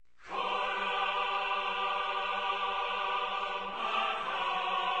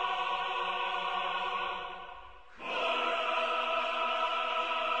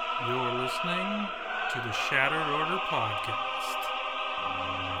the Shattered Order Podcast.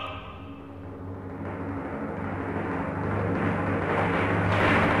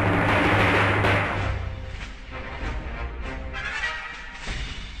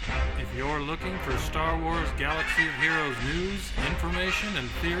 If you're looking for Star Wars Galaxy of Heroes news, information, and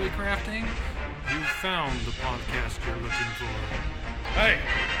theory crafting, you've found the podcast you're looking for. Hey,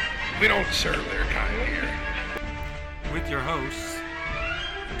 we don't serve their kind here. With your hosts,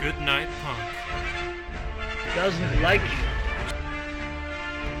 Goodnight Punk Doesn't like you.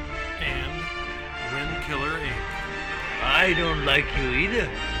 and Windkiller Inc. I don't like you either.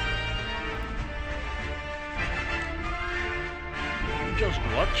 You just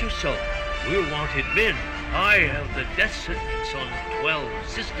watch yourself. We're wanted men. I have the death sentence on 12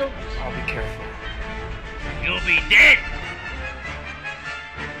 systems. I'll be careful. You'll be dead.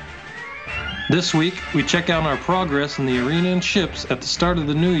 This week, we check out our progress in the arena and ships at the start of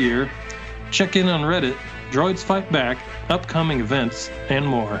the new year, check in on Reddit, Droids Fight Back, upcoming events, and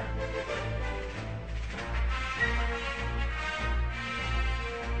more.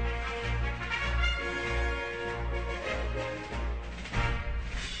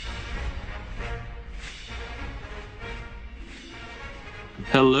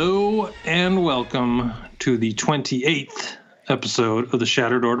 Hello and welcome to the 28th episode of the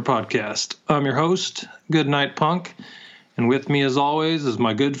Shattered Order Podcast. I'm your host, Goodnight Punk, and with me as always is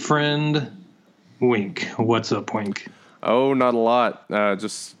my good friend, Wink. What's up, Wink? Oh, not a lot.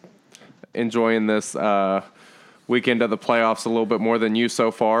 Just enjoying this weekend of the playoffs a little bit more than you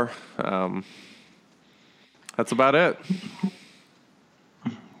so far. That's about it.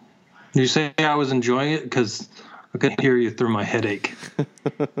 Did you say I was enjoying it? Because I couldn't hear you through my headache.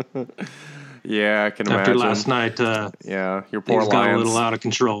 Yeah, I can After imagine. last night, Yeah, your poor things got a Lions. little out of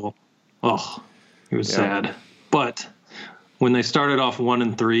control. Oh, it was Yeah. sad. But when they started off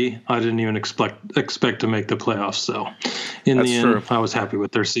 1-3, I didn't even expect to make the playoffs. So in That's the end, true. I was happy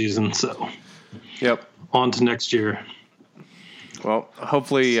with their season. So Yep. on to next year. Well,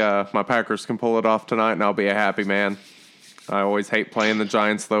 hopefully my Packers can pull it off tonight, and I'll be a happy man. I always hate playing the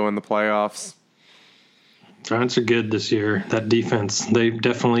Giants, though, in the playoffs. Giants are good this year. That defense, they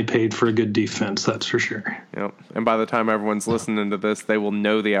definitely paid for a good defense, that's for sure. Yep. And by the time everyone's listening to this, they will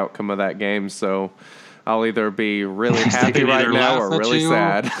know the outcome of that game. So I'll either be really They happy can right either now laugh or at really you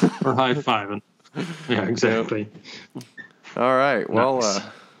sad. Or high-fiving. Yeah, exactly. All right. Well, Nice.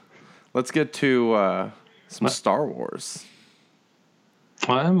 let's get to some Star Wars.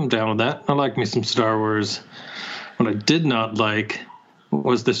 I'm down with that. I like me some Star Wars. What I did not like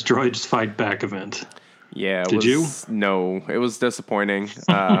was this Droids Fight Back event. Yeah. Did you? No, it was disappointing,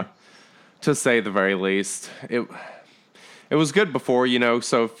 to say the very least. It was good before,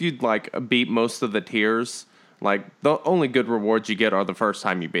 so if you'd beat most of the tiers, the only good rewards you get are the first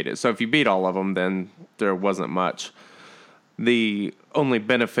time you beat it. So if you beat all of them, then there wasn't much. The only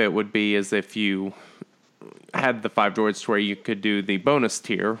benefit would be is if you had the 5 droids to where you could do the bonus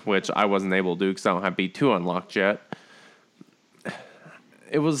tier, which I wasn't able to do because I don't have B2 unlocked yet.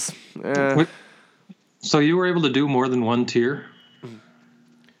 It was... So you were able to do more than one tier?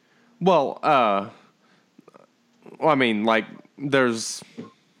 Well, I mean, there's...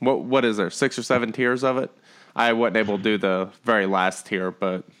 What is there, 6 or 7 tiers of it? I wasn't able to do the very last tier,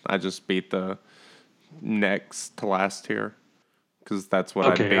 but I just beat the next to last tier because that's what I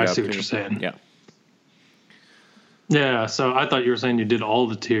beat Okay, I up see to. what you're saying. Yeah. Yeah, so I thought you were saying you did all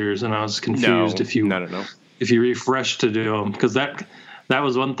the tiers, and I was confused No, if you no. if you refreshed to do them, because that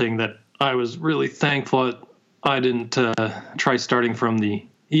was one thing that I was really thankful that I didn't try starting from the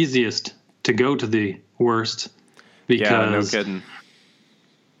easiest to go to the worst, Yeah, no because kidding.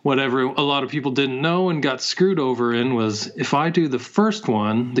 whatever a lot of people didn't know and got screwed over in was if I do the first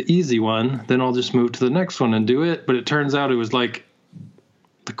one, the easy one, then I'll just move to the next one and do it. But it turns out it was like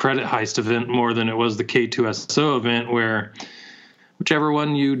the credit heist event more than it was the K2SO event, where whichever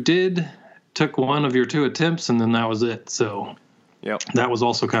one you did took one of your 2 attempts and then that was it. So Yep. that was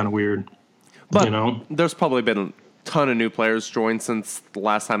also kind of weird. But You there's probably been a ton of new players joined since the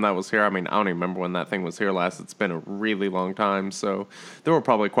last time that was here. I mean, I don't even remember when that thing was here last. It's been a really long time. So there were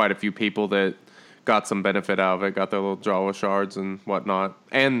probably quite a few people that got some benefit out of it, got their little Jawa shards and whatnot.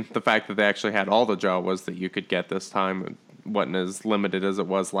 And the fact that they actually had all the Jawas that you could get this time. It wasn't as limited as it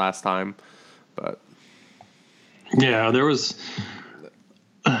was last time. But Yeah, there was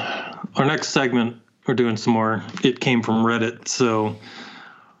our next segment. We're doing some more. It came from Reddit, so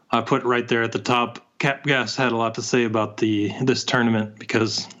I put right there at the top. Capgas had a lot to say about this tournament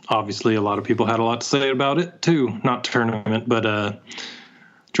because obviously a lot of people had a lot to say about it too. Not tournament, but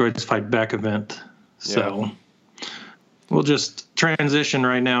Droids Fight Back event. So we'll just transition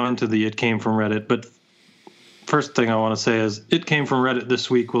right now into the It Came From Reddit. But first thing I want to say is it came from Reddit this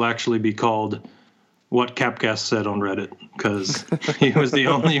week will actually be called What Capcast Said on Reddit, because he was the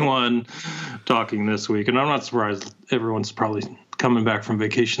only one talking this week. And I'm not surprised everyone's probably coming back from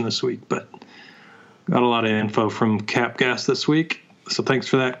vacation this week, but got a lot of info from Capcast this week. So thanks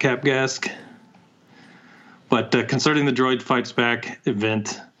for that, Capcast. But concerning the Droid Fights Back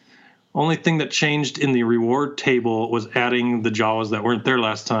event, only thing that changed in the reward table was adding the Jawas that weren't there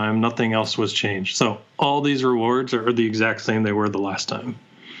last time. Nothing else was changed. So all these rewards are the exact same they were the last time.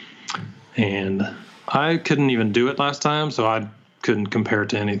 And I couldn't even do it last time, so I couldn't compare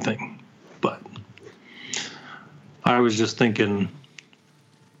it to anything. But I was just thinking,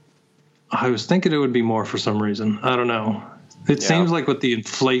 it would be more for some reason. I don't know. It seems like with the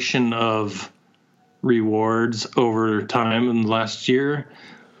inflation of rewards over time in the last year,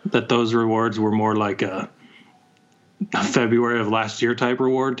 that those rewards were more like a February of last year type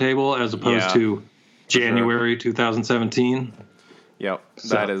reward table as opposed to January 2017. Yep,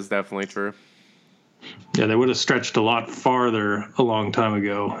 that is definitely true. Yeah, they would have stretched a lot farther a long time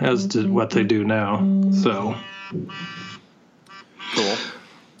ago as to what they do now. So, cool.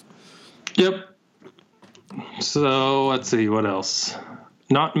 Yep. So, let's see, what else?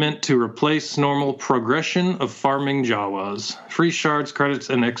 Not meant to replace normal progression of farming Jawas. Free shards, credits,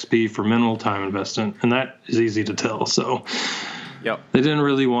 and XP for minimal time investment. And that is easy to tell. So they didn't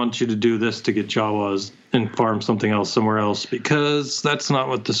really want you to do this to get Jawas and farm something else somewhere else, because that's not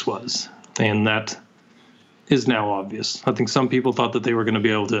what this was. And that is now obvious. I think some people thought that they were going to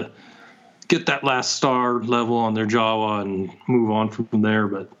be able to get that last star level on their Jawa and move on from there,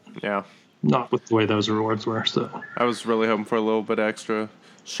 but not with the way those rewards were. So I was really hoping for a little bit extra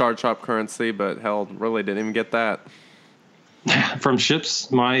shard shop currency, but hell, really didn't even get that. From ships,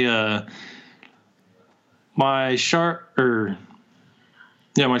 my shard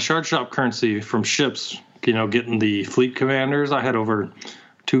shop currency from ships, getting the fleet commanders, I had over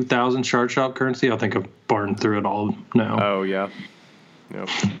 2,000 shard shop currency. I think I've burned through it all now. Oh yeah. Yep.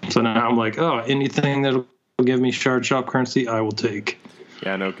 So now I'm like, anything that'll give me shard shop currency, I will take.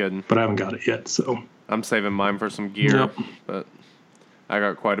 Yeah, no kidding. But I haven't got it yet, so I'm saving mine for some gear. But I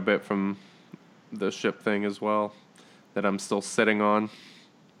got quite a bit from the ship thing as well that I'm still sitting on.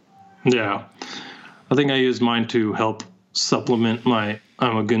 Yeah. I think I used mine to help supplement my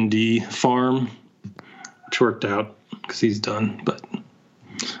Amagundi farm, which worked out because he's done. But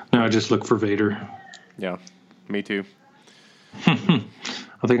now I just look for Vader. Yeah, me too.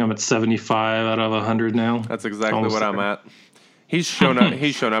 I think I'm at 75 out of 100 now. That's exactly what I'm at. He's shown up.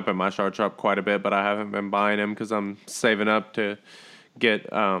 He's shown up at my shard shop quite a bit, but I haven't been buying him because I'm saving up to get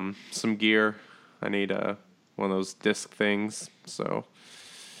some gear. I need one of those disc things, so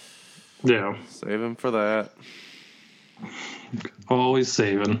save him for that. Always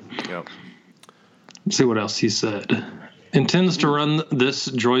saving. Yep. Let's see what else he said. Intends to run this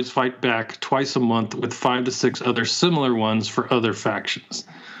Droids Fight Back twice a month with 5 to 6 other similar ones for other factions.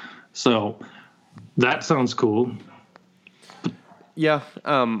 So that sounds cool. Yeah,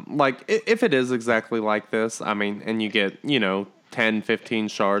 like if it is exactly like this, I mean, and you get 10, 15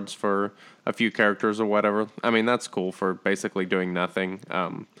 shards for a few characters or whatever. I mean, that's cool for basically doing nothing.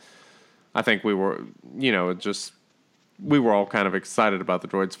 I think we were, we were all kind of excited about the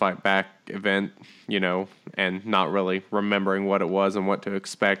Droids Fight Back event, and not really remembering what it was and what to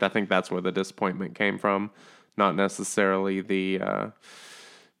expect. I think that's where the disappointment came from, not necessarily the,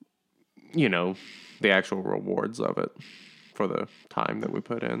 the actual rewards of it for the time that we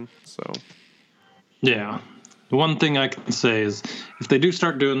put in. So, yeah. The one thing I can say is if they do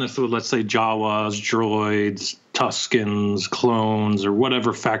start doing this with, let's say, Jawas, droids, Tuskens, clones, or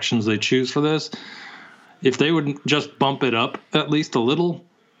whatever factions they choose for this, if they would just bump it up at least a little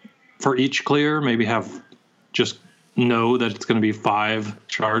for each clear, maybe just know that it's going to be 5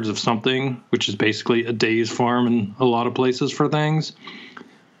 shards of something, which is basically a day's farm in a lot of places for things,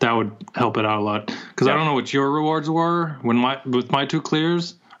 that would help it out a lot. Because I don't know what your rewards were. With my 2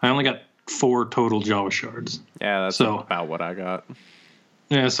 clears, I only got 4 total Jawa shards. Yeah, that's about what I got.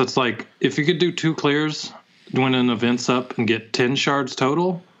 Yeah, so it's like, if you could do 2 clears, when an event's up and get 10 shards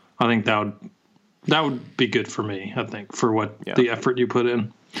total, I think that would be good for me, I think, for what the effort you put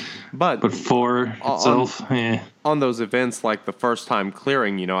in. But 4 itself, on those events, like the first time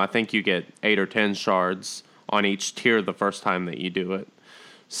clearing, I think you get 8 or 10 shards on each tier the first time that you do it.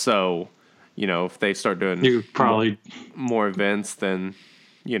 So, if they start doing you probably more events, then,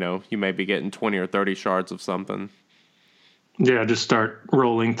 you may be getting 20 or 30 shards of something. Yeah, just start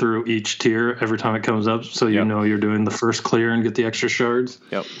rolling through each tier every time it comes up so you know you're doing the first clear and get the extra shards.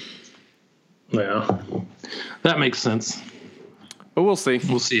 Yep. Yeah. That makes sense. But we'll see.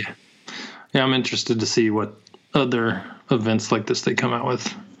 We'll see. Yeah, I'm interested to see what other events like this they come out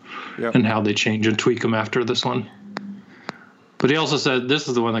with, Yep. and how they change and tweak them after this one. But he also said, this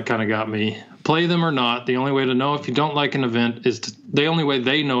is the one that kind of got me. Play them or not, the only way to know if you don't like an event is the only way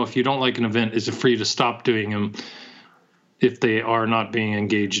they know if you don't like an event is for you to stop doing them if they are not being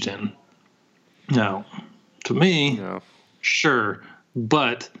engaged in. Now, to me, Yeah. sure,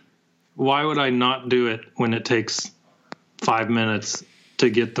 but why would I not do it when it takes 5 minutes to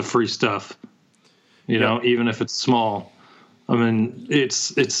get the free stuff? You know, even if it's small. I mean,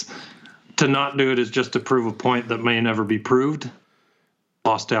 it's to not do it is just to prove a point that may never be proved.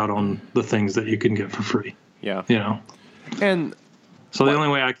 Lost out on the things that you can get for free. Yeah. You know. And So the only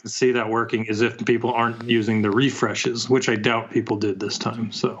way I can see that working is if people aren't using the refreshes, which I doubt people did this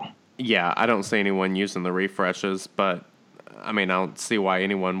time. So yeah, I don't see anyone using the refreshes, but I mean, I don't see why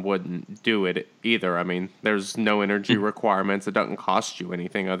anyone wouldn't do it either. I mean, there's no energy requirements. It doesn't cost you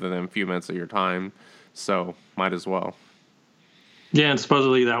anything other than a few minutes of your time. So might as well. yeah, and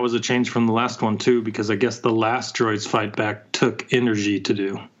supposedly that was a change from the last one too, because I guess the last Droids Fight Back took energy to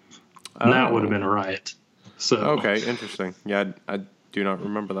do. And that would have been a riot. So Okay, interesting. Yeah, I do not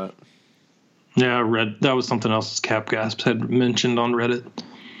remember that. yeah, I read that was something else Cap Gasps had mentioned on Reddit.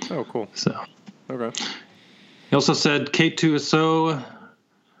 Oh, cool. So Okay. he also said K2SO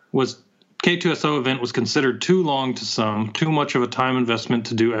event was considered too long to some, too much of a time investment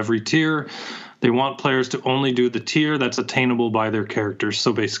to do every tier. They want players to only do the tier that's attainable by their characters.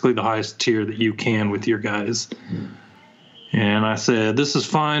 So basically the highest tier that you can with your guys. And I said, this is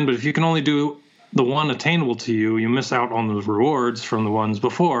fine, but if you can only do the one attainable to you, you miss out on the rewards from the ones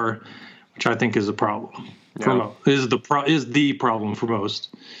before, which I think is a problem. Is the problem for most.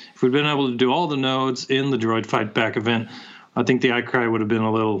 If we'd been able to do all the nodes in the Droid Fight Back event, I think the iCry would have been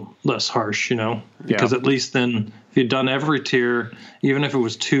a little less harsh, you know, because at least then if you'd done every tier, even if it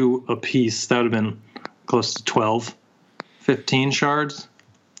was 2 a piece, that would have been close to 12, 15 shards.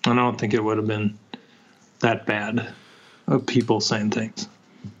 I don't think it would have been that bad of people saying things.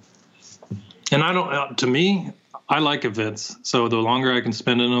 And I don't, to me, I like events. So the longer I can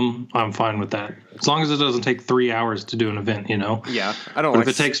spend in them, I'm fine with that. As long as it doesn't take 3 hours to do an event, you know? Yeah, I don't But like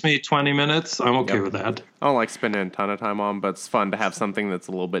if it takes me 20 minutes, I'm okay with that. I don't like spending a ton of time on, but it's fun to have something that's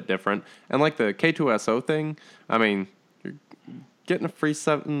a little bit different. And like the K2SO thing, I mean, you're getting a free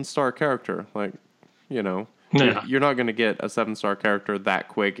 7-star character. Like, you know, Yeah. you're not going to get a 7-star character that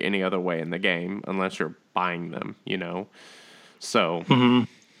quick any other way in the game unless you're buying them, you know? So,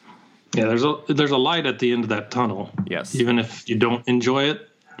 Yeah, there's a light at the end of that tunnel. Yes. Even if you don't enjoy it,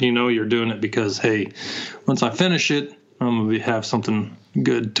 you know you're doing it because, hey, once I finish it, I'm going to have something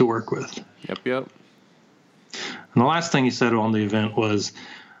good to work with. yep. And the last thing he said on the event was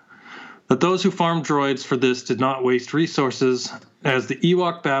that those who farmed droids for this did not waste resources, as the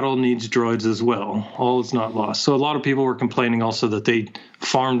Ewok battle needs droids as well. All is not lost. So a lot of people were complaining also that they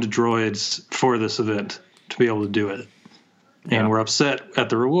farmed droids for this event to be able to do it. And we're upset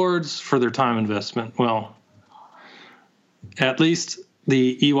at the rewards for their time investment. Well, at least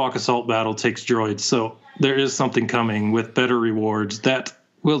the Ewok assault battle takes droids, so there is something coming with better rewards that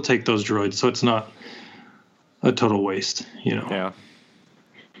will take those droids, so it's not a total waste, you know. Yeah.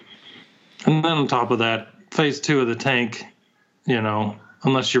 And then on top of that, phase 2 of the tank, you know,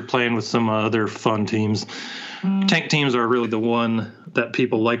 unless you're playing with some other fun teams, tank teams are really the one that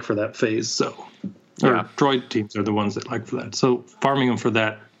people like for that phase, so... Or droid teams are the ones that like for that. So farming them for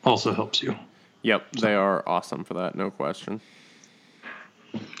that also helps you. Yep, they are awesome for that, no question.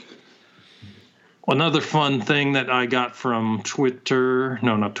 Another fun thing that I got from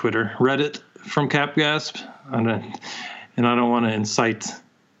Reddit from CapGasp, and I don't want to incite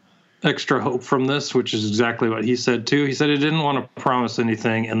extra hope from this, which is exactly what he said too. He said he didn't want to promise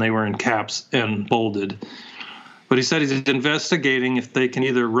anything, and they were in caps and bolded. But he said he's investigating if they can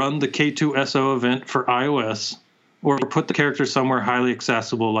either run the K2SO event for iOS or put the character somewhere highly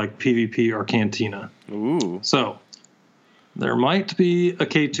accessible like PvP or Cantina. Ooh. So there might be a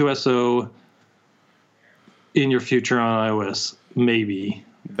K2SO in your future on iOS. Maybe.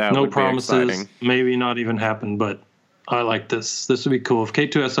 That no would promises. Be exciting. Maybe not even happen, but I like this. This would be cool. If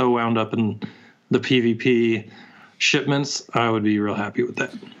K2SO wound up in the PvP shipments, I would be real happy with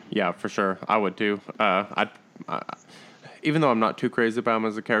that. Yeah, for sure. I would too. Even though I'm not too crazy about him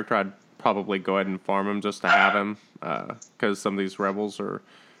as a character, I'd probably go ahead and farm him just to have him, because some of these rebels are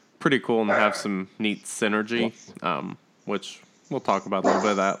pretty cool and have some neat synergy, which we'll talk about a little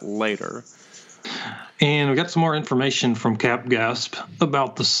bit of that later. And we got some more information from CapGasp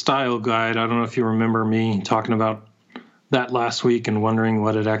about the style guide. I don't know if you remember me talking about that last week and wondering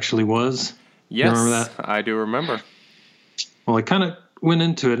what it actually was. Yes, you remember that? I do remember. Well, I kind of went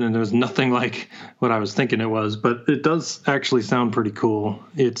into it, and it was nothing like what I was thinking it was, but it does actually sound pretty cool.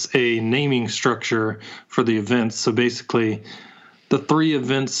 It's a naming structure for the events. So basically, the 3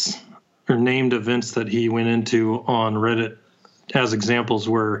 events or named events that he went into on Reddit as examples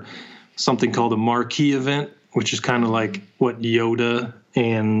were something called a marquee event, which is kind of like what Yoda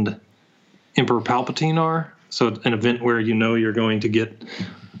and Emperor Palpatine are. So it's an event where you know you're going to get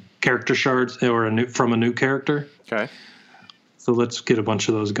character shards or from a new character. Okay. So let's get a bunch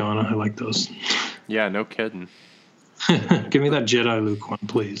of those going. I like those. Yeah, no kidding. Give me that Jedi Luke one,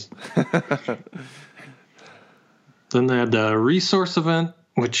 please. Then they had the resource event,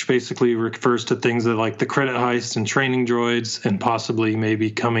 which basically refers to things that like the credit heist and training droids, and possibly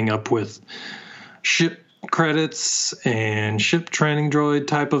maybe coming up with ship credits and ship training droid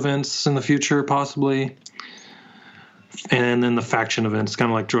type events in the future, possibly. And then the faction events,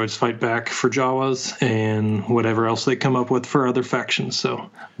 kind of like Droids Fight Back for Jawas and whatever else they come up with for other factions. So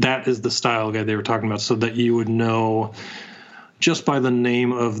that is the style guide they were talking about, so that you would know just by the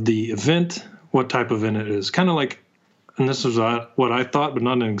name of the event what type of event it is. Kind of like, and this is what I thought, but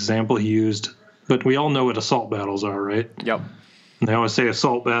not an example he used, but we all know what assault battles are, right? Yep. And they always say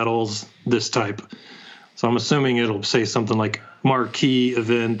assault battles, this type. So I'm assuming it'll say something like marquee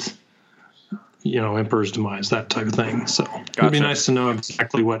event, Emperor's Demise, that type of thing. So it'd be nice to know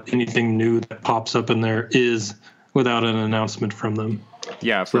exactly what anything new that pops up in there is without an announcement from them.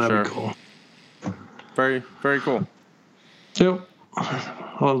 Yeah, so for that'd sure. Be cool. Very, very cool. Yep.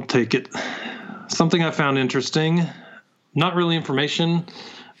 I'll take it. Something I found interesting, not really information,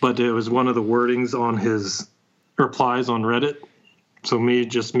 but it was one of the wordings on his replies on Reddit. So me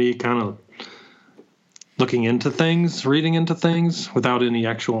kind of looking into things, reading into things without any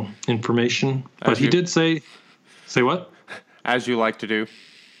actual information. But he did say what? As you like to do.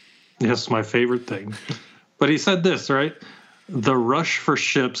 Yes, my favorite thing. But he said this, right? The rush for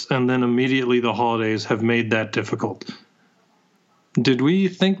ships and then immediately the holidays have made that difficult. Did we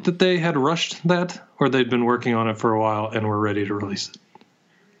think that they had rushed that, or they'd been working on it for a while and were ready to release it?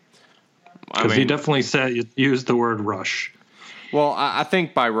 Because he definitely used the word rush. Well, I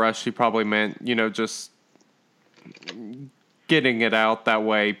think by rush he probably meant, just getting it out. That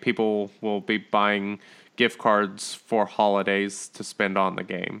way people will be buying gift cards for holidays to spend on the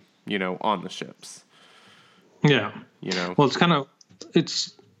game, on the ships. Yeah. Well,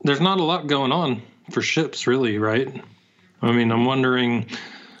 there's not a lot going on for ships, really, right? I mean, I'm wondering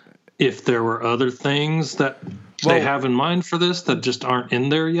if there were other things that they have in mind for this that just aren't in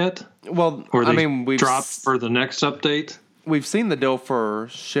there yet. Well, or we've dropped for the next update. We've seen the deal for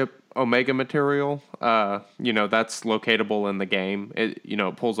ship Omega material. That's locatable in the game.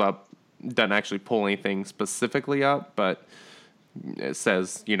 It pulls up, doesn't actually pull anything specifically up, but it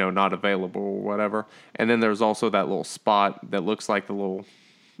says, not available or whatever. And then there's also that little spot that looks like the little,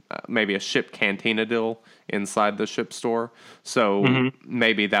 maybe a ship cantina deal inside the ship store. So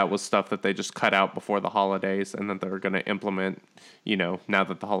maybe that was stuff that they just cut out before the holidays and that they're going to implement, now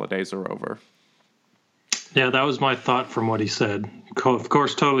that the holidays are over. Yeah, that was my thought from what he said. Of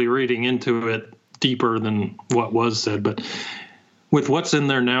course, totally reading into it deeper than what was said. But with what's in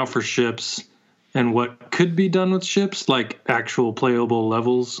there now for ships and what could be done with ships, like actual playable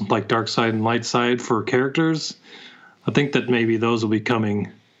levels, like dark side and light side for characters, I think that maybe those will be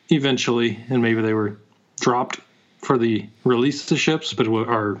coming eventually, and maybe they were dropped for the release of ships, but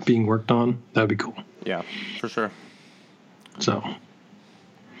are being worked on. That'd be cool. Yeah, for sure. So...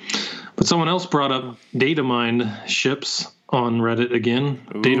 But someone else brought up data mined ships on Reddit again.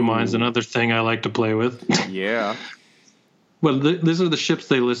 Ooh. Data mine's another thing I like to play with. Yeah. Well, these are the ships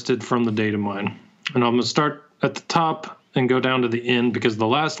they listed from the data mine. And I'm going to start at the top and go down to the end, because the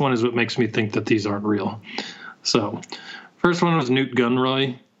last one is what makes me think that these aren't real. So, first one was Newt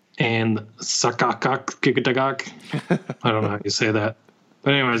Gunray and Sakakak Gigatagak. I don't know how you say that.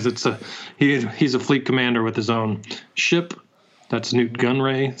 But anyways, he's a fleet commander with his own ship. That's Newt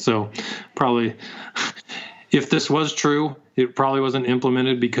Gunray. So probably, if this was true, it probably wasn't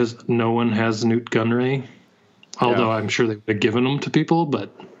implemented because no one has Newt Gunray. Although I'm sure they would have given them to people, but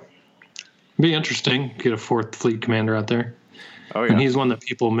it'd be interesting. Get a 4th fleet commander out there. Oh, yeah. And he's one that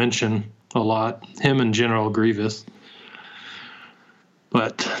people mention a lot. Him and General Grievous.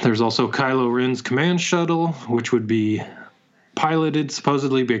 But there's also Kylo Ren's command shuttle, which would be piloted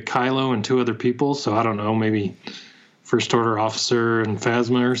supposedly by Kylo and 2 other people. So I don't know, maybe First Order officer and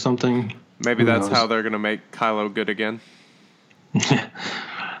Phasma or something. Maybe that's how they're going to make Kylo good again.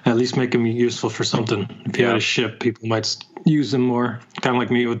 At least make him useful for something. If he had a ship, people might use him more. Kind of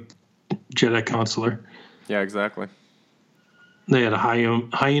like me with Jedi Consular. Yeah, exactly. They had a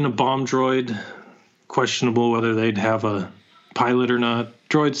hyena bomb droid. Questionable whether they'd have a pilot or not.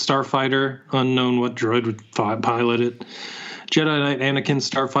 Droid Starfighter, unknown what droid would pilot it. Jedi Knight Anakin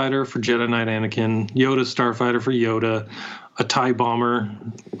Starfighter for Jedi Knight Anakin. Yoda Starfighter for Yoda. A TIE Bomber,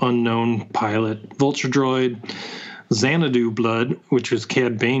 unknown pilot. Vulture Droid. Xanadu Blood, which was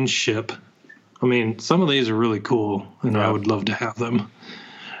Cad Bane's ship. I mean, some of these are really cool, and I would love to have them.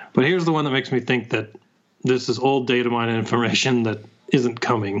 But here's the one that makes me think that this is old data mine information that isn't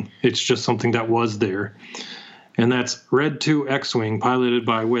coming. It's just something that was there. And that's Red 2 X-Wing piloted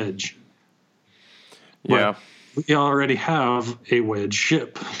by Wedge. Yeah. But we already have a Wedge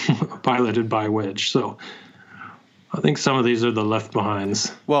ship piloted by Wedge. So I think some of these are the left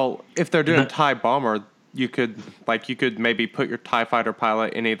behinds. Well, if they're doing TIE Bomber, you could maybe put your TIE Fighter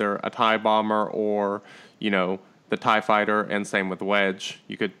pilot in either a TIE Bomber or, the TIE Fighter, and same with Wedge.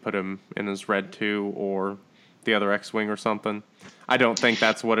 You could put him in his Red 2 or the other X-Wing or something. I don't think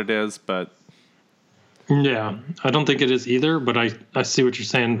that's what it is, but... Yeah, I don't think it is either, but I see what you're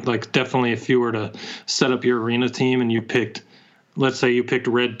saying. Like, definitely if you were to set up your arena team and you picked, let's say you picked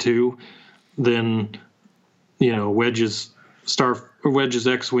Red 2, then, Wedge's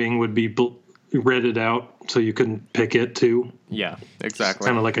X-Wing would be redded out so you couldn't pick it too. Yeah, exactly.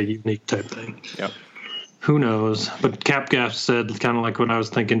 Kind of like a unique type thing. Yep. Who knows? But Capgas said, kind of like what I was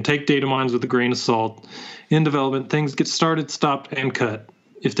thinking, take data mines with a grain of salt. In development, things get started, stopped, and cut.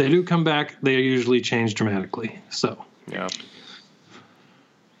 If they do come back, they usually change dramatically. So, yeah.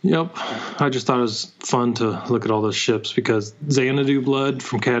 Yep. I just thought it was fun to look at all those ships because Xanadu Blood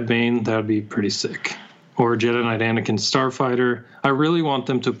from Cad Bane, that would be pretty sick. Or Jedi Knight Anakin Starfighter. I really want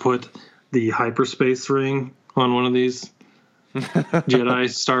them to put the hyperspace ring on one of these Jedi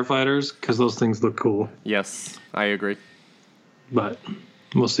Starfighters because those things look cool. Yes, I agree. But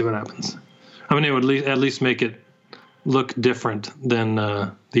we'll see what happens. I mean, it would at least make it look different than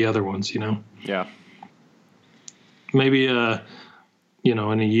the other ones, Yeah. Maybe, in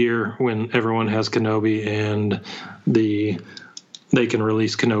a year when everyone has Kenobi and they can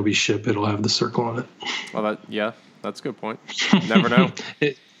release Kenobi's ship, it'll have the circle on it. Well, that's a good point. Never know.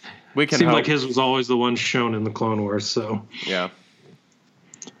 We can seemed hope. like his was always the one shown in the Clone Wars, so. Yeah.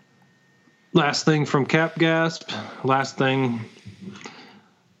 Last thing from Capgasp. Last thing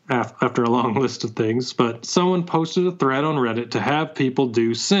after a long list of things, but someone posted a thread on Reddit to have people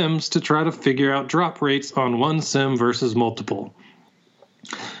do sims to try to figure out drop rates on one sim versus multiple.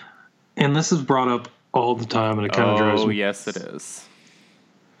 And this is brought up all the time, and it kind of drives me. Oh, yes, it is.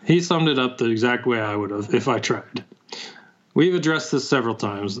 He summed it up the exact way I would have if I tried. We've addressed this several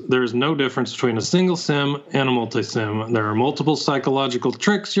times. There is no difference between a single sim and a multi-sim. There are multiple psychological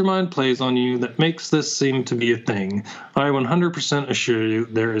tricks your mind plays on you that makes this seem to be a thing. I 100% assure you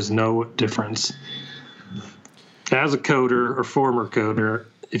there is no difference. As a coder or former coder,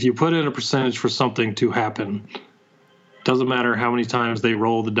 if you put in a percentage for something to happen, doesn't matter how many times they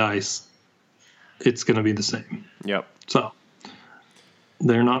roll the dice, it's going to be the same. Yep. So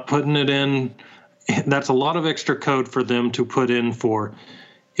they're not putting it in. That's a lot of extra code for them to put in for,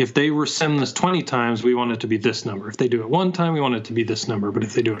 if they were sim this 20 times, we want it to be this number. If they do it one time, we want it to be this number. But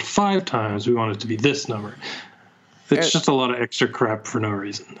if they do it 5 times, we want it to be this number. It's just a lot of extra crap for no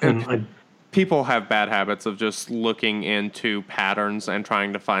reason. And people have bad habits of just looking into patterns and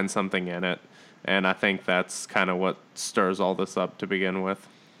trying to find something in it. And I think that's kind of what stirs all this up to begin with.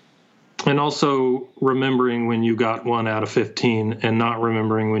 And also remembering when you got 1 out of 15 and not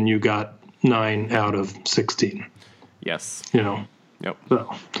remembering when you got 9 out of 16. Yes. Yep.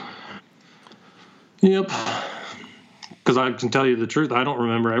 So. Yep. Because I can tell you the truth, I don't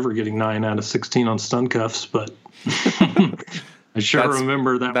remember ever getting 9 out of 16 on stun cuffs, but I sure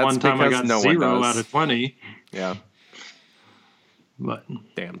remember that one time I got 0 out of 20. Yeah. But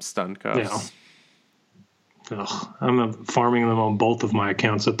damn stun cuffs. Yeah. I'm farming them on both of my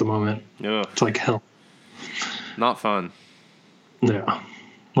accounts at the moment. Ugh. It's like hell. Not fun. Yeah.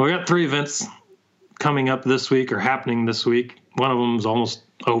 Well, we got 3 events coming up this week or happening this week. One of them is almost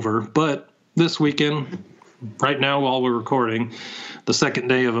over, but this weekend, right now while we're recording, the second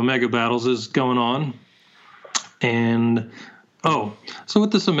day of Omega Battles is going on. And, so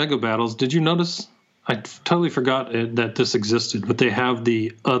with this Omega Battles, did you notice? I totally forgot that this existed, but they have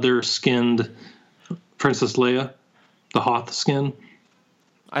the other skinned Princess Leia, the Hoth skin.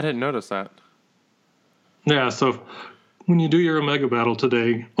 I didn't notice that. Yeah, so when you do your Omega Battle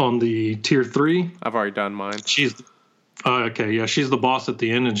today on the Tier 3... I've already done mine. She's the boss at the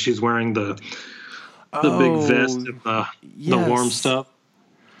end, and she's wearing the big vest and the warm stuff.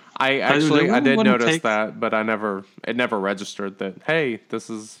 I did notice that, but it never registered that, hey, this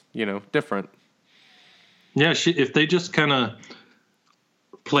is, different. Yeah, if they just kind of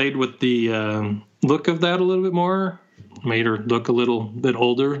played with the look of that a little bit more, made her look a little bit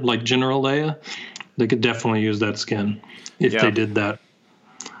older, like General Leia, they could definitely use that skin if they did that.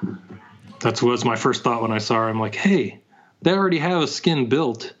 That was my first thought when I saw her. I'm like, hey, they already have a skin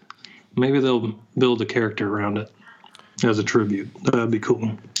built. Maybe they'll build a character around it as a tribute. That'd be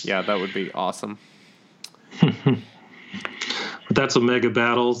cool. Yeah, that would be awesome. But that's Omega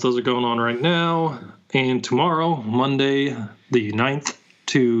Battles. Those are going on right now. And tomorrow, Monday the 9th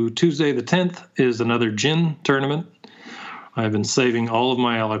to Tuesday the 10th, is another Jin tournament. I've been saving all of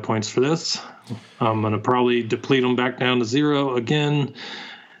my ally points for this. I'm going to probably deplete them back down to 0 again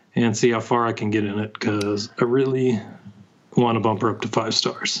and see how far I can get in it, because I really want to bump her up to 5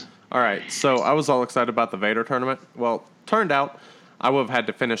 stars. All right, so I was all excited about the Vader tournament. Well, turned out I would have had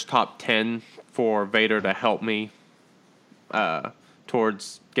to finish top 10 for Vader to help me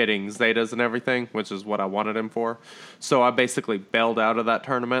towards getting Zetas and everything, which is what I wanted him for. So I basically bailed out of that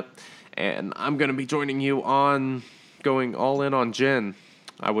tournament, and I'm going to be joining you on going all in on Jin.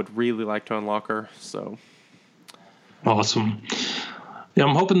 I would really like to unlock her, so. Awesome. Yeah,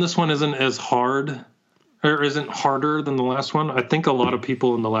 I'm hoping this one isn't as hard, or isn't harder than the last one. I think a lot of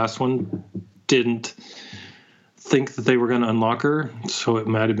people in the last one didn't think that they were going to unlock her, so it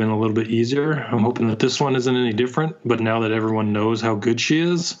might have been a little bit easier. I'm hoping that this one isn't any different, but now that everyone knows how good she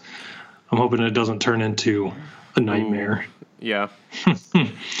is, I'm hoping it doesn't turn into a nightmare. Yeah.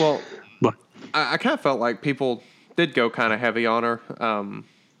 Well, But I kind of felt like people did go kind of heavy on her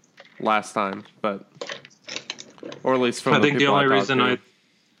last time, but or at least from I think the only talked reason to.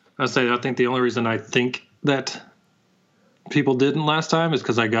 I think the only reason I think that people didn't last time is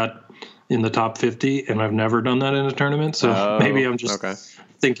because I got in the top 50, and I've never done that in a tournament. So maybe I'm just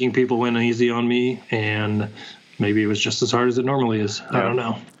thinking people went easy on me, and maybe it was just as hard as it normally is. I don't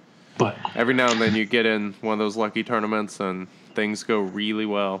know. But every now and then you get in one of those lucky tournaments and things go really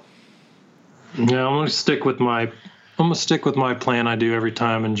well. Yeah, I'm gonna stick with my plan I do every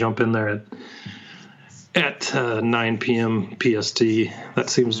time and jump in there at 9 p.m. PST. That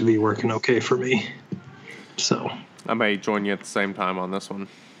seems to be working okay for me. So I may join you at the same time on this one.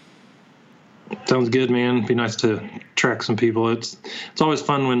 sounds good, man. Be nice to track some people. It's always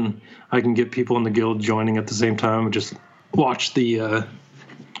fun when I can get people in the guild joining at the same time and just watch the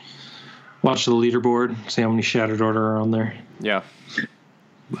leaderboard, see how many Shattered Order are on there. Yeah.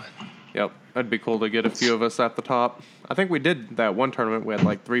 Yep. That'd be cool to get a few of us at the top. I think we did that one tournament. We had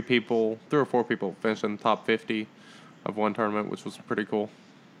like 3 or 4 people finish in the top 50 of one tournament, which was pretty cool.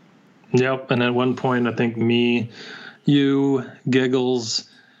 Yep. And at one point, I think me, you, Giggles,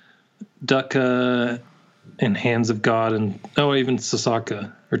 Ducka, and Hands of God, and even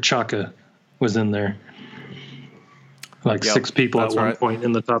Sasaka or Chaka was in there. Like 6 people at one point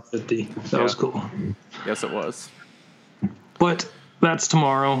in the top 50. That was cool. Yes, it was. But that's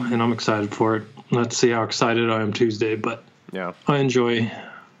tomorrow, and I'm excited for it. Let's see how excited I am Tuesday, but yeah, I enjoy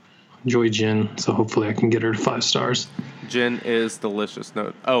Jin, so hopefully I can get her to 5 stars. Jin is delicious.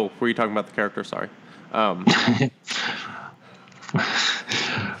 No, were you talking about the character? Sorry.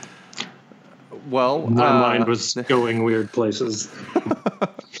 Well, my mind was going weird places.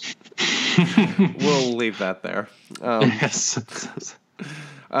 We'll leave that there. Yes.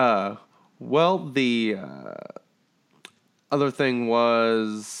 Well, the other thing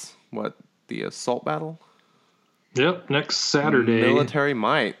was the assault battle. Yep, next Saturday. Military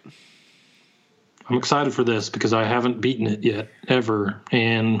Might. I'm excited for this because I haven't beaten it yet, ever.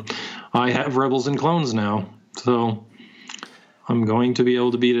 And I have Rebels and Clones now. So I'm going to be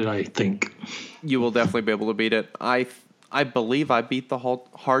able to beat it, I think. You will definitely be able to beat it. I believe I beat the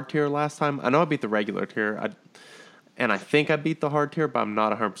hard tier last time. I know I beat the regular tier. And I think I beat the hard tier, but I'm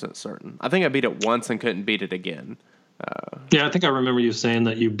not 100% certain. I think I beat it once and couldn't beat it again. Yeah, I think I remember you saying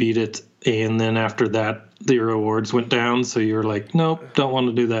that you beat it, and then after that, the rewards went down, so you were like, nope, don't want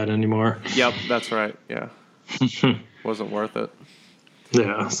to do that anymore. Yep, that's right, yeah. Wasn't worth it.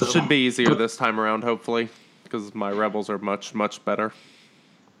 Yeah. So. Should be easier this time around, hopefully, because my Rebels are much, much better.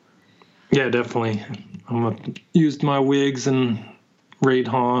 Yeah, definitely. I'm going to use my wigs and Raid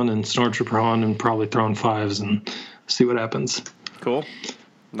Han and Stormtrooper Han and probably throw in 5s and see what happens. Cool.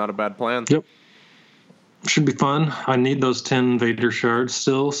 Not a bad plan. Yep. Should be fun. I need those 10 Vader shards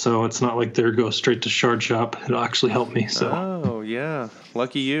still, so it's not like they go straight to shard shop. It'll actually help me. So. Oh, yeah.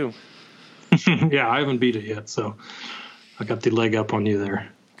 Lucky you. Yeah, I haven't beat it yet, so I got the leg up on you there.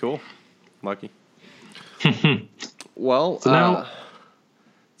 Cool. Lucky. Well, so now,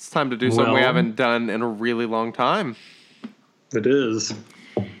 it's time to do something we haven't done in a really long time. It is.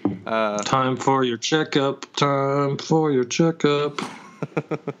 Time for your checkup. Time for your checkup.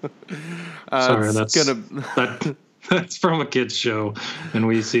 Sorry, that That's from a kids show, and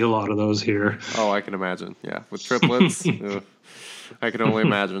we see a lot of those here. Oh, I can imagine. Yeah, with triplets, ugh, I can only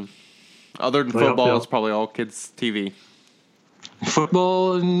imagine. Other than Yep, football, yep. it's probably all kids' TV.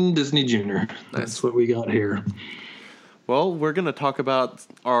 Football and Disney Junior. That's what we got here. Well, we're going to talk about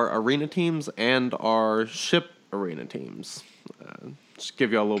our arena teams and our ship arena teams. Just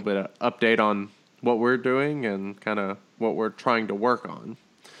give you a little bit of update on what we're doing and kind of what we're trying to work on.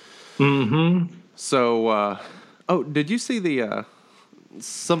 Mm-hmm. So, did you see the...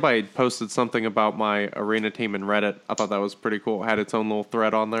 somebody posted something about my arena team in Reddit. I thought that was pretty cool. It had its own little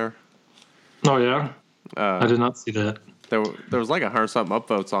thread on there. Oh, yeah? I did not see that. There was like 100-something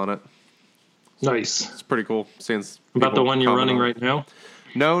upvotes on it. Nice. It's pretty cool. Seeing About the people one you're comment running on it. right now?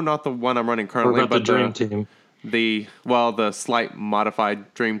 No, not the one I'm running Or currently, about the but Dream Team? the slight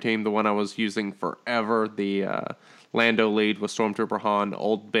modified Dream Team, the one I was using forever, the Lando lead with Stormtrooper Han,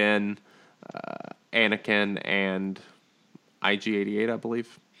 Old Ben, Anakin, and IG-88, I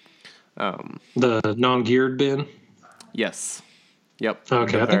believe. The non-geared bin? Yes. Yep.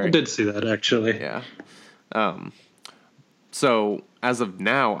 Okay, The I think I very- did see that, actually. Yeah. So as of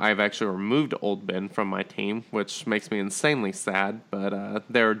now, I've actually removed Old Ben from my team, which makes me insanely sad. But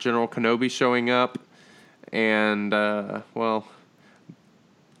there are General Kenobi showing up, and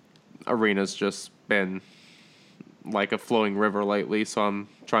Arena's just been like a flowing river lately, so I'm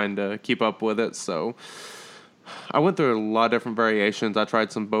trying to keep up with it. So I went through a lot of different variations. I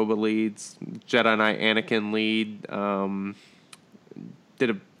tried some Boba leads, Jedi Knight Anakin lead, did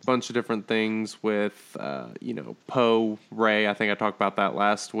a bunch of different things with, Poe, Rey. I think I talked about that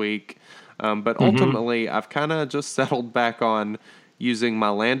last week. But ultimately, I've kind of just settled back on using my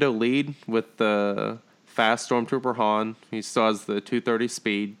Lando lead with the fast Stormtrooper Han. He still has the 230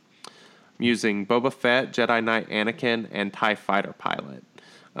 speed. I'm using Boba Fett, Jedi Knight Anakin, and TIE Fighter Pilot.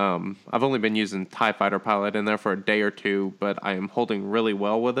 I've only been using TIE Fighter Pilot in there for a day or two, but I am holding really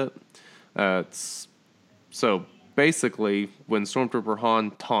well with it. So basically, when Stormtrooper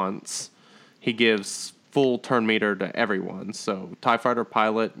Han taunts, he gives full turn meter to everyone. So TIE Fighter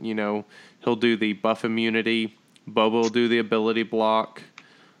Pilot, he'll do the buff immunity. Boba will do the ability block.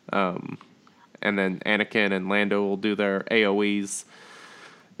 And then Anakin and Lando will do their AoEs.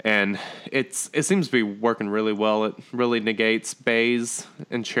 And it seems to be working really well. It really negates Baze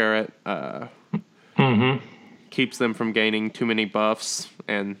and Chirrut. Keeps them from gaining too many buffs.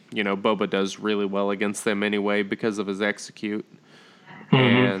 And, Boba does really well against them anyway because of his execute.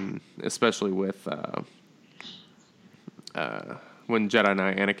 And especially with when Jedi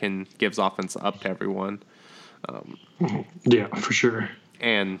Knight Anakin gives offense up to everyone. Yeah, for sure.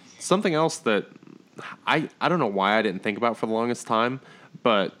 And something else that I don't know why I didn't think about for the longest time,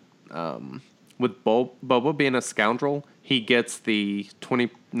 but with Boba being a scoundrel, he gets the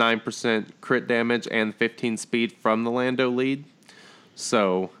 29% crit damage and 15 speed from the Lando lead.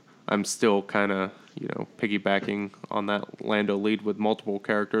 So I'm still kind of, piggybacking on that Lando lead with multiple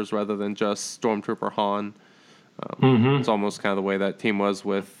characters rather than just Stormtrooper Han. It's almost kind of the way that team was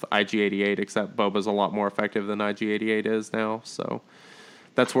with IG-88, except Boba's a lot more effective than IG-88 is now. So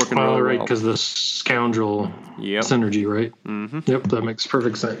that's working really Right, well. because the scoundrel Yep. synergy, right? Yep, that makes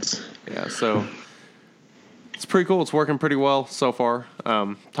perfect sense. Yeah, so it's pretty cool. It's working pretty well so far.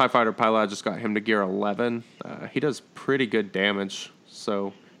 TIE Fighter Pilot, I just got him to gear 11. He does pretty good damage,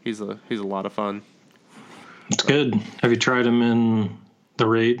 so he's a lot of fun. It's good. Have you tried him in the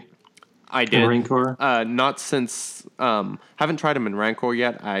raid? I did. Rancor? Not since... haven't tried him in Rancor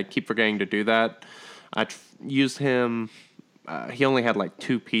yet. I keep forgetting to do that. I used him... he only had like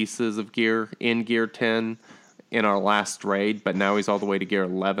 2 pieces of gear in gear 10 in our last raid, but now he's all the way to gear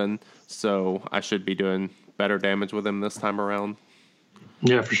 11, so I should be doing better damage with him this time around.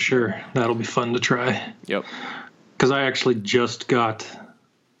 Yeah, for sure. That'll be fun to try. Yep. Because I actually just got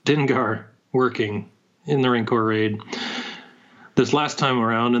Dengar working in the Rancor raid this last time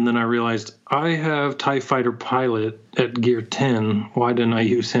around, and then I realized I have TIE Fighter Pilot at gear 10. Why didn't I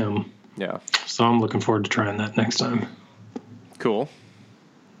use him? Yeah. So I'm looking forward to trying that next time. Cool.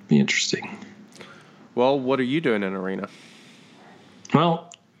 Be interesting. Well, what are you doing in Arena?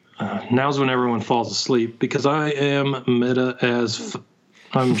 Well, now's when everyone falls asleep because I am meta as...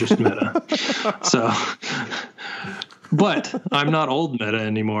 I'm just meta. So... But I'm not old meta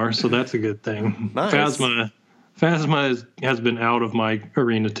anymore, so that's a good thing. Nice. Phasma has been out of my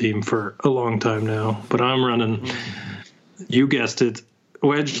arena team for a long time now, but I'm running, you guessed it,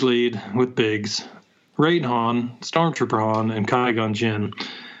 Wedge lead with Biggs, Raid Han, Stormtrooper Han, and Qui-Gon Jinn.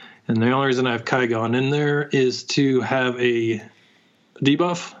 And the only reason I have Qui-Gon in there is to have a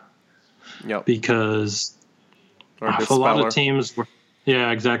debuff Yep. because Or a lot Dispeller. of teams were...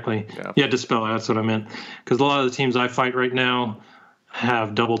 Yeah, exactly. Yeah, Dispel, that's what I meant. Because a lot of the teams I fight right now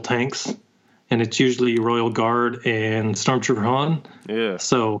have double tanks, and it's usually Royal Guard and Stormtrooper Han. Yeah.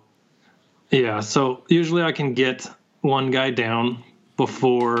 So usually I can get one guy down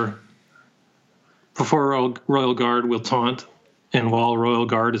before Royal Guard will taunt, and while Royal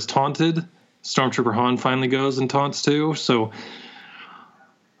Guard is taunted, Stormtrooper Han finally goes and taunts too. So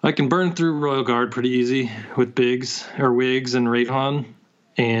I can burn through Royal Guard pretty easy with Wigs and Raid Han,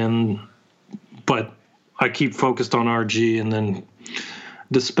 but I keep focused on RG and then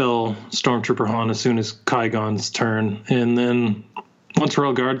Dispel Stormtrooper Han as soon as Qui-Gon's turn, and then once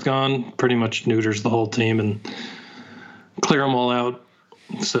Royal Guard's gone, pretty much neuters the whole team and clear them all out.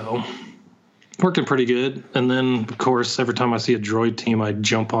 So working pretty good. And then of course every time I see a droid team, I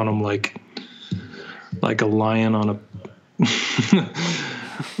jump on them like a lion on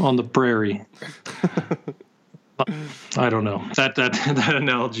on the prairie. I don't know. That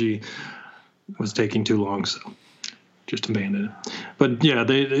analogy was taking too long, so just abandoned it. But yeah,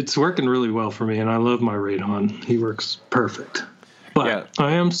 it's working really well for me, and I love my Raid Han. He works perfect. But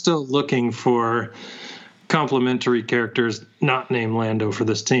I am still looking for complementary characters not named Lando for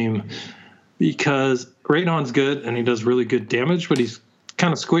this team, because Raid Han's good and he does really good damage, but he's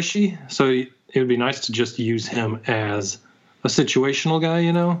kind of squishy. So it would be nice to just use him as a situational guy,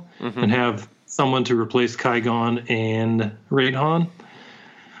 and have someone to replace Qui-Gon and Raid Han.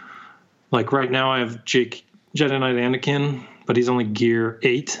 Like right now I have Jedi Knight Anakin, but he's only gear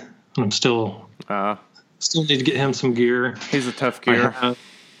 8, and I'm still need to get him some gear. He's a tough gear.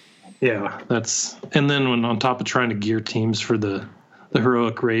 And then when on top of trying to gear teams for the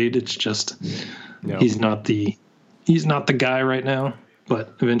heroic raid, it's just he's not the guy right now,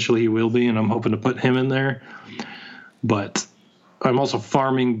 but eventually he will be, and I'm hoping to put him in there. But I'm also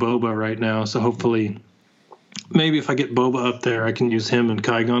farming Boba right now, so hopefully maybe if I get Boba up there, I can use him in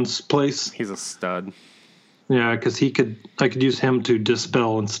Qui-Gon's place. He's a stud. Yeah, because I could use him to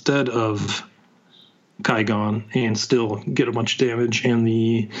dispel instead of Qui-Gon and still get a bunch of damage, and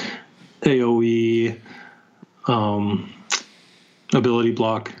the AoE ability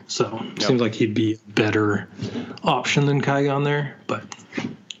block. So it seems like he'd be a better option than Qui-Gon there, but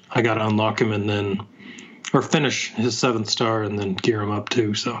I got to unlock him or finish his 7th star and then gear him up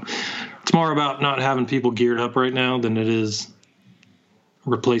too. So it's more about not having people geared up right now than it is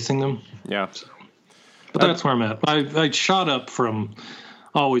replacing them. Yeah. But that's where I'm at. I shot up from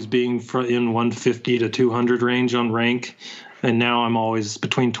always being in 150 to 200 range on rank, and now I'm always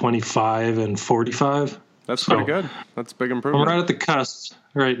between 25 and 45. That's pretty good. That's a big improvement. I'm right at the cusp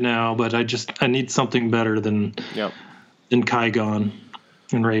right now, but I need something better than Qui-Gon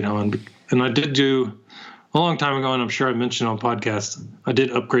and Raid Han. And I did do a long time ago, and I'm sure I mentioned on podcast, I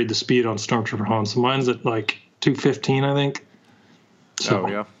did upgrade the speed on Stormtrooper Han. So mine's at like 215, I think. So,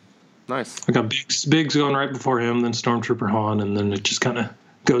 yeah. Nice. I got Biggs going right before him, then Stormtrooper Han, and then it just kind of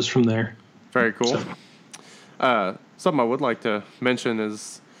goes from there. Very cool. So. Something I would like to mention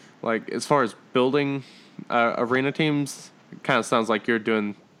is, like, as far as building arena teams, it kind of sounds like you're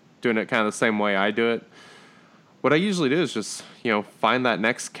doing it kind of the same way I do it. What I usually do is just, find that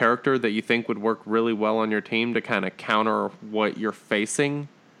next character that you think would work really well on your team to kind of counter what you're facing,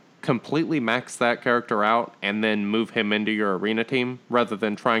 completely max that character out, and then move him into your arena team rather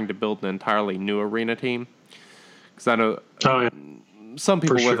than trying to build an entirely new arena team. Because I know some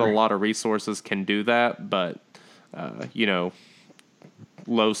people with a lot of resources can do that, but,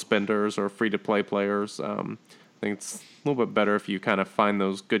 low spenders or free-to-play players, I think it's a little bit better if you kind of find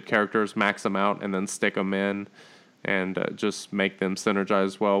those good characters, max them out, and then stick them in, and just make them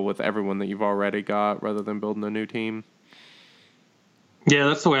synergize well with everyone that you've already got rather than building a new team. Yeah,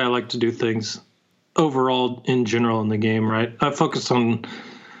 that's the way I like to do things overall in general in the game, right? I focus on...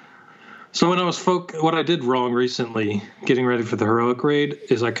 So when I was what I did wrong recently, getting ready for the heroic raid,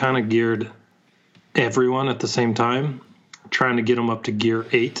 is I kind of geared everyone at the same time, trying to get them up to gear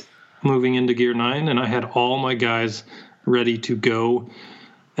 8, moving into gear 9, and I had all my guys ready to go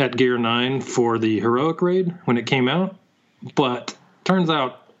at gear 9 for the heroic raid when it came out, but turns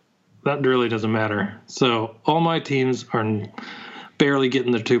out that really doesn't matter. So all my teams are barely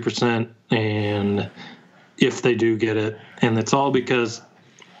getting the 2%, and if they do get it, and it's all because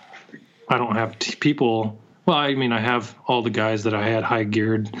I don't have people. Well, I mean, I have all the guys that I had high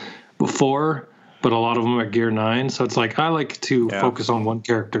geared before, but a lot of them are gear 9. So it's like I like to focus on one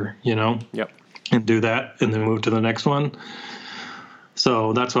character, Yep. And do that and then move to the next one.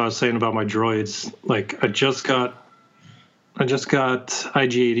 So that's what I was saying about my droids. Like I just got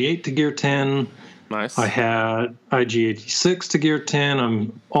IG-88 to gear 10. Nice. I had IG-86 to gear 10.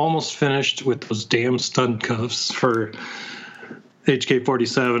 I'm almost finished with those damn stun cuffs for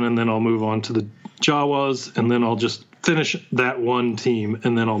HK-47, and then I'll move on to the Jawas, and then I'll just finish that one team,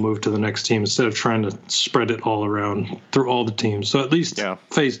 and then I'll move to the next team instead of trying to spread it all around through all the teams. So at least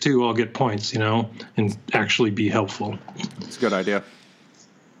phase 2, I'll get points, and actually be helpful. It's a good idea.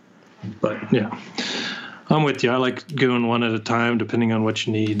 But, yeah, I'm with you. I like going one at a time depending on what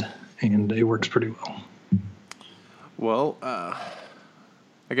you need, and it works pretty well. Well,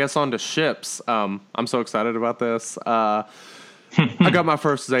 I guess on to ships. I'm so excited about this. I got my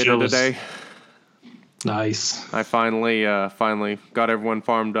first Zeta today. Nice. I finally got everyone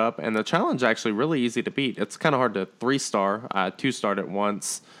farmed up, and the challenge actually really easy to beat. It's kind of hard to 3-star. I 2-starred it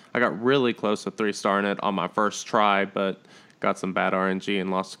once. I got really close to 3-starring it on my first try, but got some bad RNG and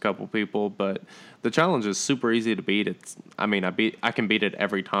lost a couple people. But the challenge is super easy to beat. I can beat it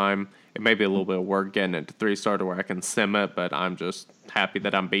every time. It may be a little bit of work getting it to 3-star to where I can sim it, but I'm just happy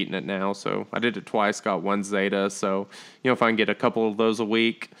that I'm beating it now. So I did it twice, got 1 Zeta. So, if I can get a couple of those a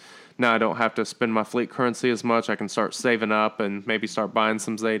week, now I don't have to spend my fleet currency as much. I can start saving up and maybe start buying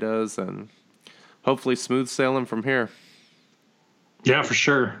some Zetas and hopefully smooth sailing from here. Yeah, for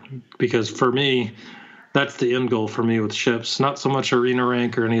sure. Because for me, that's the end goal for me with ships. Not so much arena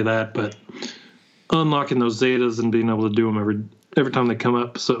rank or any of that, but unlocking those Zetas and being able to do them every time they come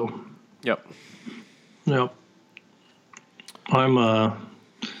up. So, yep. I'm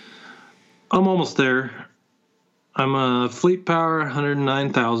almost there. I'm a fleet power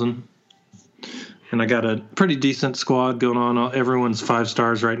 109,000, and I got a pretty decent squad going on. Everyone's 5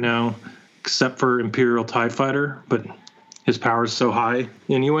 stars right now, except for Imperial TIE Fighter, but his power is so high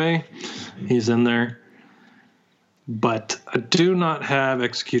anyway. He's in there. But I do not have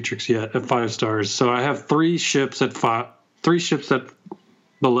Executrix yet at 5 stars, so I have 3 ships at 5. 3 ships at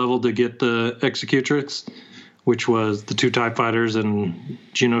the level to get the Executrix, which was the 2 TIE Fighters and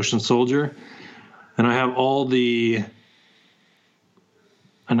Geonosian Soldier. And I have all the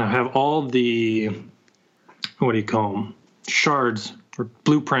what do you call them? Shards or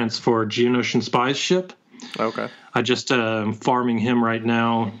blueprints for Geonosian Spy's ship. Okay. I just farming him right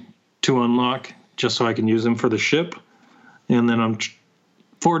now to unlock, just so I can use him for the ship. And then I'm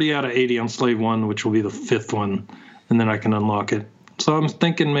 40 out of 80 on Slave 1, which will be the 5th one, and then I can unlock it. So I'm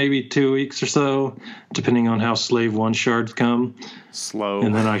thinking maybe 2 weeks or so, depending on how Slave 1 shards come. Slow.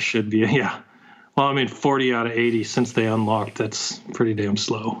 And then I should be, yeah. Well, 40 out of 80 since they unlocked. That's pretty damn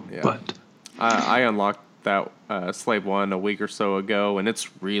slow. Yeah. But I unlocked that Slave 1 a week or so ago, and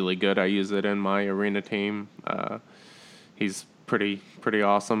it's really good. I use it in my arena team. He's pretty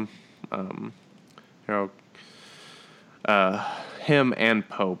awesome. Him and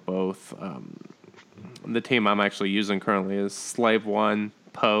Poe both. The team I'm actually using currently is Slave 1,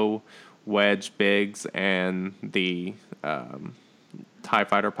 Poe, Wedge, Biggs, and the TIE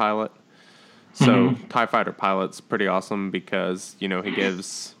Fighter pilot. So TIE Fighter pilot's pretty awesome because, he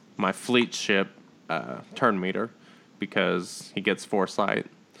gives my fleet ship turn meter because he gets foresight.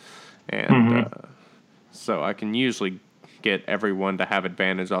 And so I can usually get everyone to have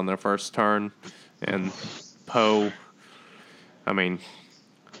advantage on their first turn. And Poe,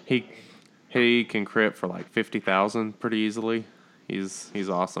 he can crit for like 50,000 pretty easily. He's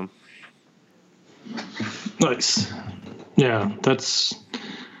awesome. Nice. Yeah, that's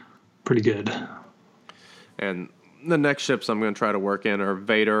pretty good. And the next ships I'm going to try to work in are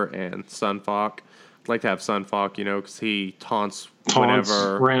Vader and Sunfalk. I'd like to have Sunfalk, because he taunts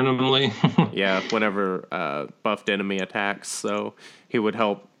whenever randomly. yeah, whenever buffed enemy attacks. So he would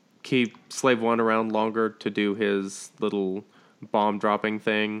help keep Slave 1 around longer to do his little bomb dropping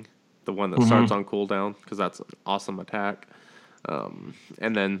thing, the one that starts on cooldown, because that's an awesome attack. And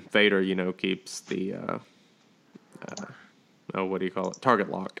then Vader, keeps the what do you call it? Target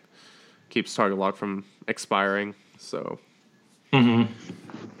lock. Keeps target lock from expiring. So.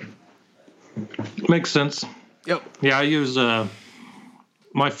 Makes sense. Yep. Yeah, I use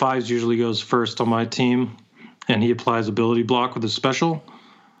my 5s usually goes first on my team, and he applies ability block with his special.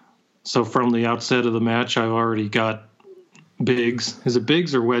 So from the outset of the match, I've already got Biggs. Is it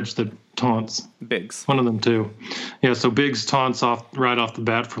Biggs or Wedge that taunts? Biggs. One of them too. Yeah, so Biggs taunts right off the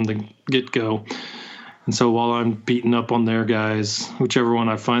bat from the get-go. And so while I'm beating up on their guys, whichever one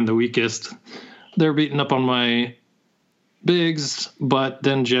I find the weakest, they're beating up on my Biggs, but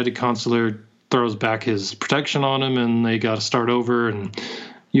then Jedi Consular throws back his protection on him, and they got to start over, and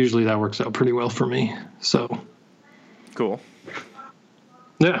usually that works out pretty well for me. So, cool.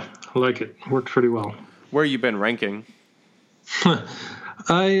 Yeah, I like it. Works pretty well. Where you been ranking? For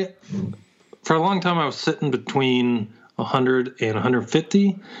a long time, I was sitting between 100 and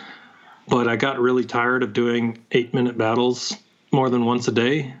 150, but I got really tired of doing 8-minute battles more than once a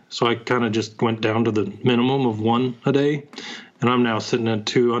day, so I kind of just went down to the minimum of 1 a day, and I'm now sitting at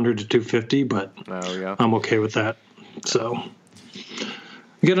 200 to 250, but Oh, yeah. I'm okay with that. So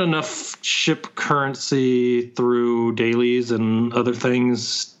get enough ship currency through dailies and other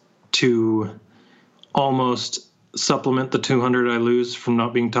things to almost supplement the 200 I lose from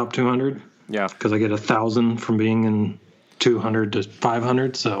not being top 200, Yeah. because I get 1,000 from being in 200 to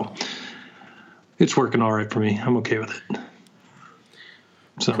 500. So it's working all right for me. I'm okay with it.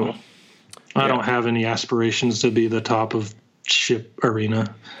 So Cool. I Yeah. don't have any aspirations to be the top of ship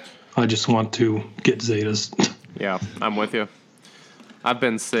arena. I just want to get Zetas. Yeah, I'm with you. I've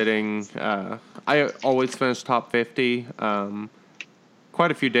been sitting. I always finish top 50. Quite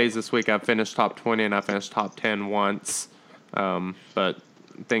a few days this week, I've finished top 20 and I finished top 10 once. But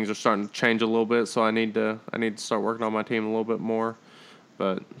things are starting to change a little bit, so I need to start working on my team a little bit more.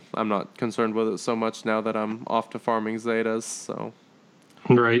 But I'm not concerned with it so much now that I'm off to farming Zetas. So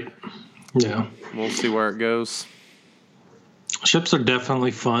Right. Yeah. we'll see where it goes. Ships are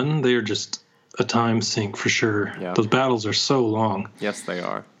definitely fun. They are just a time sink for sure. Yeah. Those battles are so long. Yes, they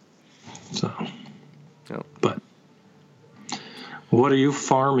are. So, Yep. but what are you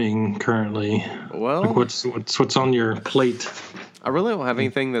farming currently? Well, Like what's on your plate? I really don't have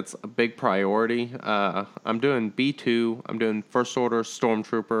anything that's a big priority. I'm doing B2. I'm doing First Order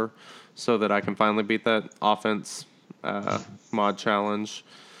Stormtrooper so that I can finally beat that offense mod challenge.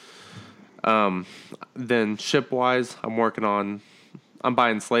 Then ship-wise, I'm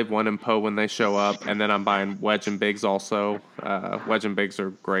buying Slave 1 and Poe when they show up, and then I'm buying Wedge and Biggs also. Wedge and Biggs are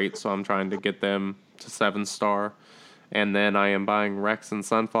great, so I'm trying to get them to 7-star. And then I am buying Rex and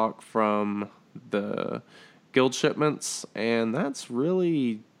Sunfalk from the guild shipments, and that's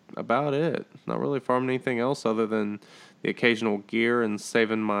really about it. Not really farming anything else other than the occasional gear and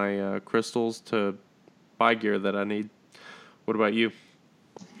saving my crystals to buy gear that I need. What about you?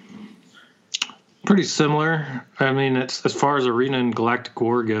 Pretty similar. I mean, it's as far as Arena and Galactic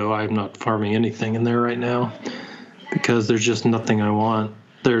War go, I'm not farming anything in there right now because there's just nothing I want.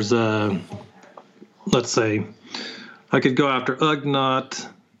 There's let's say, I could go after Ugnaught,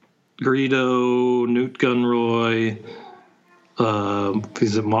 Greedo, Newt Gunroy.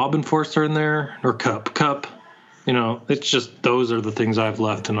 Is it Mob Enforcer in there or Cup? You know, it's just those are the things I've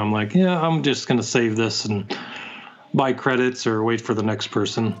left, and I'm like, yeah, I'm just gonna save this and buy credits or wait for the next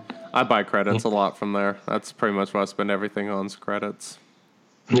person. I buy credits a lot from there. That's pretty much what I spend everything on is credits.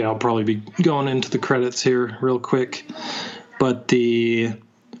 Yeah, I'll probably be going into the credits here real quick. But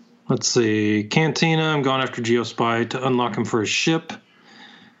let's see, Cantina, I'm going after Geospy to unlock him for a ship.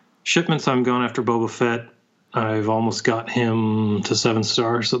 Shipments, I'm going after Boba Fett. I've almost got him to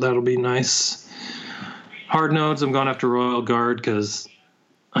 7-star, so that'll be nice. Hard nodes, I'm going after Royal Guard because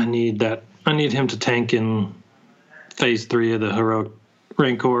I need him to tank in Phase 3 of the Heroic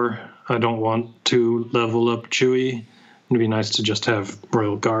Rancor. I don't want to level up Chewie. It'd be nice to just have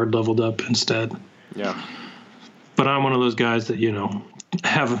Royal Guard leveled up instead. Yeah. But I'm one of those guys that,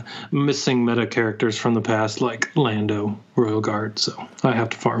 have missing meta characters from the past, like Lando, Royal Guard, so I have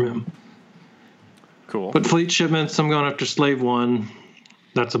to farm him. Cool. But fleet shipments, I'm going after Slave 1.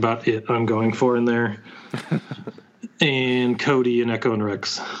 That's about it I'm going for in there. And Cody and Echo and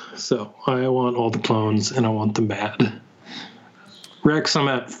Rex. So I want all the clones, and I want them bad. Rex, I'm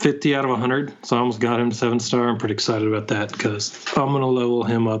at 50 out of 100, so I almost got him 7-star. I'm pretty excited about that because I'm going to level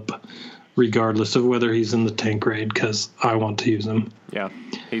him up regardless of whether he's in the tank raid because I want to use him. Yeah,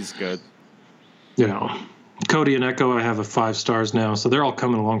 he's good. Cody and Echo, I have a 5 stars now, so they're all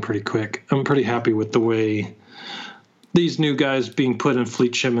coming along pretty quick. I'm pretty happy with the way these new guys being put in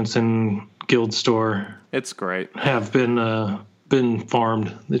fleet shipments in Guild Store It's great. have been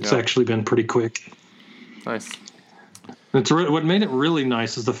farmed. It's actually been pretty quick. Nice. What made it really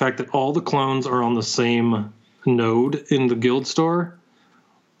nice is the fact that all the clones are on the same node in the Guild Store.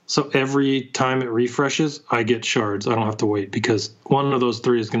 So every time it refreshes, I get shards. I don't have to wait because one of those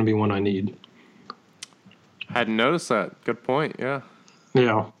 3 is going to be one I need. Hadn't noticed that. Good point. Yeah.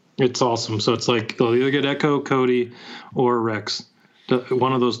 Yeah, it's awesome. So it's like you'll either get Echo, Cody, or Rex.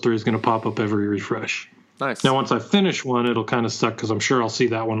 One of those 3 is going to pop up every refresh. Nice. Now, once I finish one, it'll kind of suck because I'm sure I'll see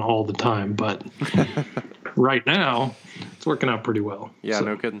that one all the time. But right now, it's working out pretty well. Yeah, So,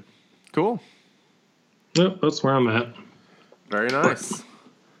 no kidding. Cool. Yep, that's where I'm at. Very nice.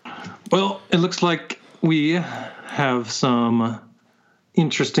 Well, it looks like we have some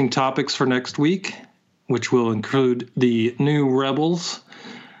interesting topics for next week, which will include the new Rebels,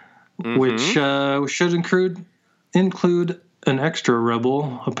 which should include an extra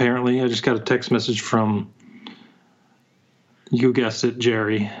Rebel, apparently. I just got a text message from, you guessed it,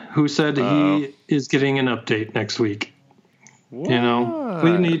 Jerry, who said he is getting an update next week. What?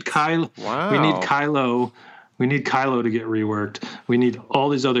 We need Kylo. Wow. We need Kylo. We need Kylo to get reworked. We need all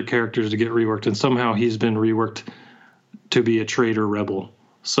these other characters to get reworked, and somehow he's been reworked to be a traitor rebel.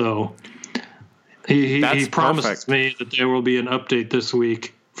 So he promises me that there will be an update this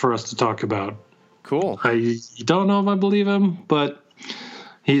week for us to talk about. Cool. I don't know if I believe him, but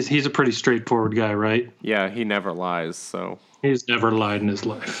he's a pretty straightforward guy, right? Yeah, he never lies, so. He's never lied in his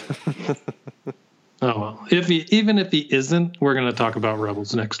life. Oh, well. Even if he isn't, we're going to talk about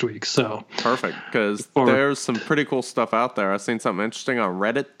Rebels next week. So perfect, because there's some pretty cool stuff out there. I've seen something interesting on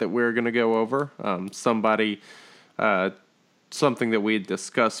Reddit that we're going to go over. Something that we had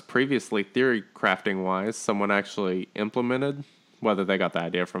discussed previously, theory crafting wise, someone actually implemented. Whether they got the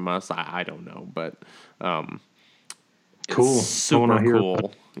idea from us, I don't know, but cool, it's super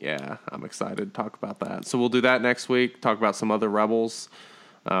cool. Yeah, I'm excited to talk about that. So we'll do that next week. Talk about some other Rebels.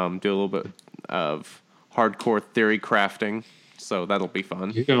 Do a little bit of hardcore theory crafting, so that'll be fun.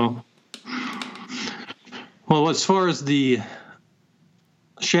 You go. Well, as far as the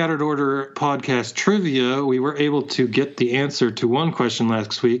Shattered Order podcast trivia, we were able to get the answer to one question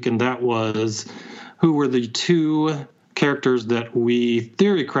last week, and that was, who were the two characters that we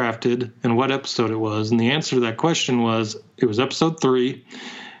theory crafted and what episode it was? And the answer to that question was, it was episode 3,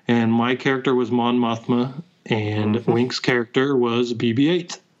 and my character was Mon Mothma, and Wink's character was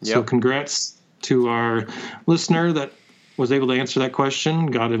BB-8. Yep. So congrats to our listener that was able to answer that question,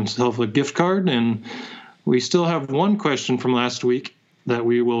 got himself a gift card, and we still have one question from last week that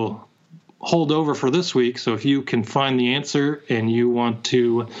we will hold over for this week. So if you can find the answer and you want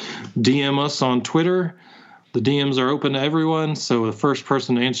to DM us on Twitter, the DMs are open to everyone. So the first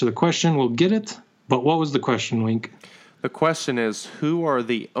person to answer the question will get it. But what was the question, Wink? The question is, who are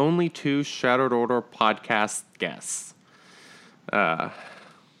the only 2 Shattered Order podcast guests?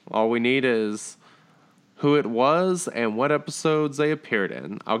 All we need is who it was and what episodes they appeared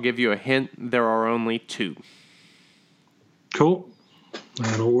in. I'll give you a hint. There are only 2. Cool.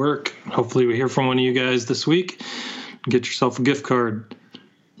 That'll work. Hopefully we hear from one of you guys this week. Get yourself a gift card.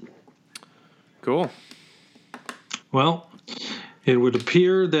 Cool. Well, it would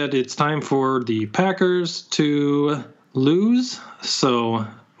appear that it's time for the Packers to lose. So,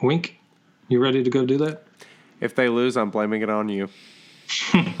 Wink, you ready to go do that? If they lose, I'm blaming it on you.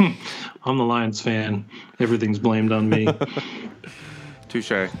 I'm the Lions fan. Everything's blamed on me.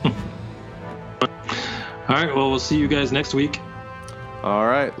 Touche. All right, well, we'll see you guys next week. All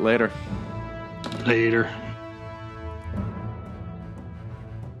right, later. Later.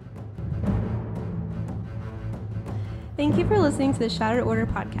 Thank you for listening to the Shattered Order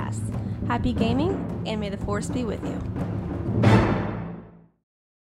podcast. Happy gaming, and may the Force be with you.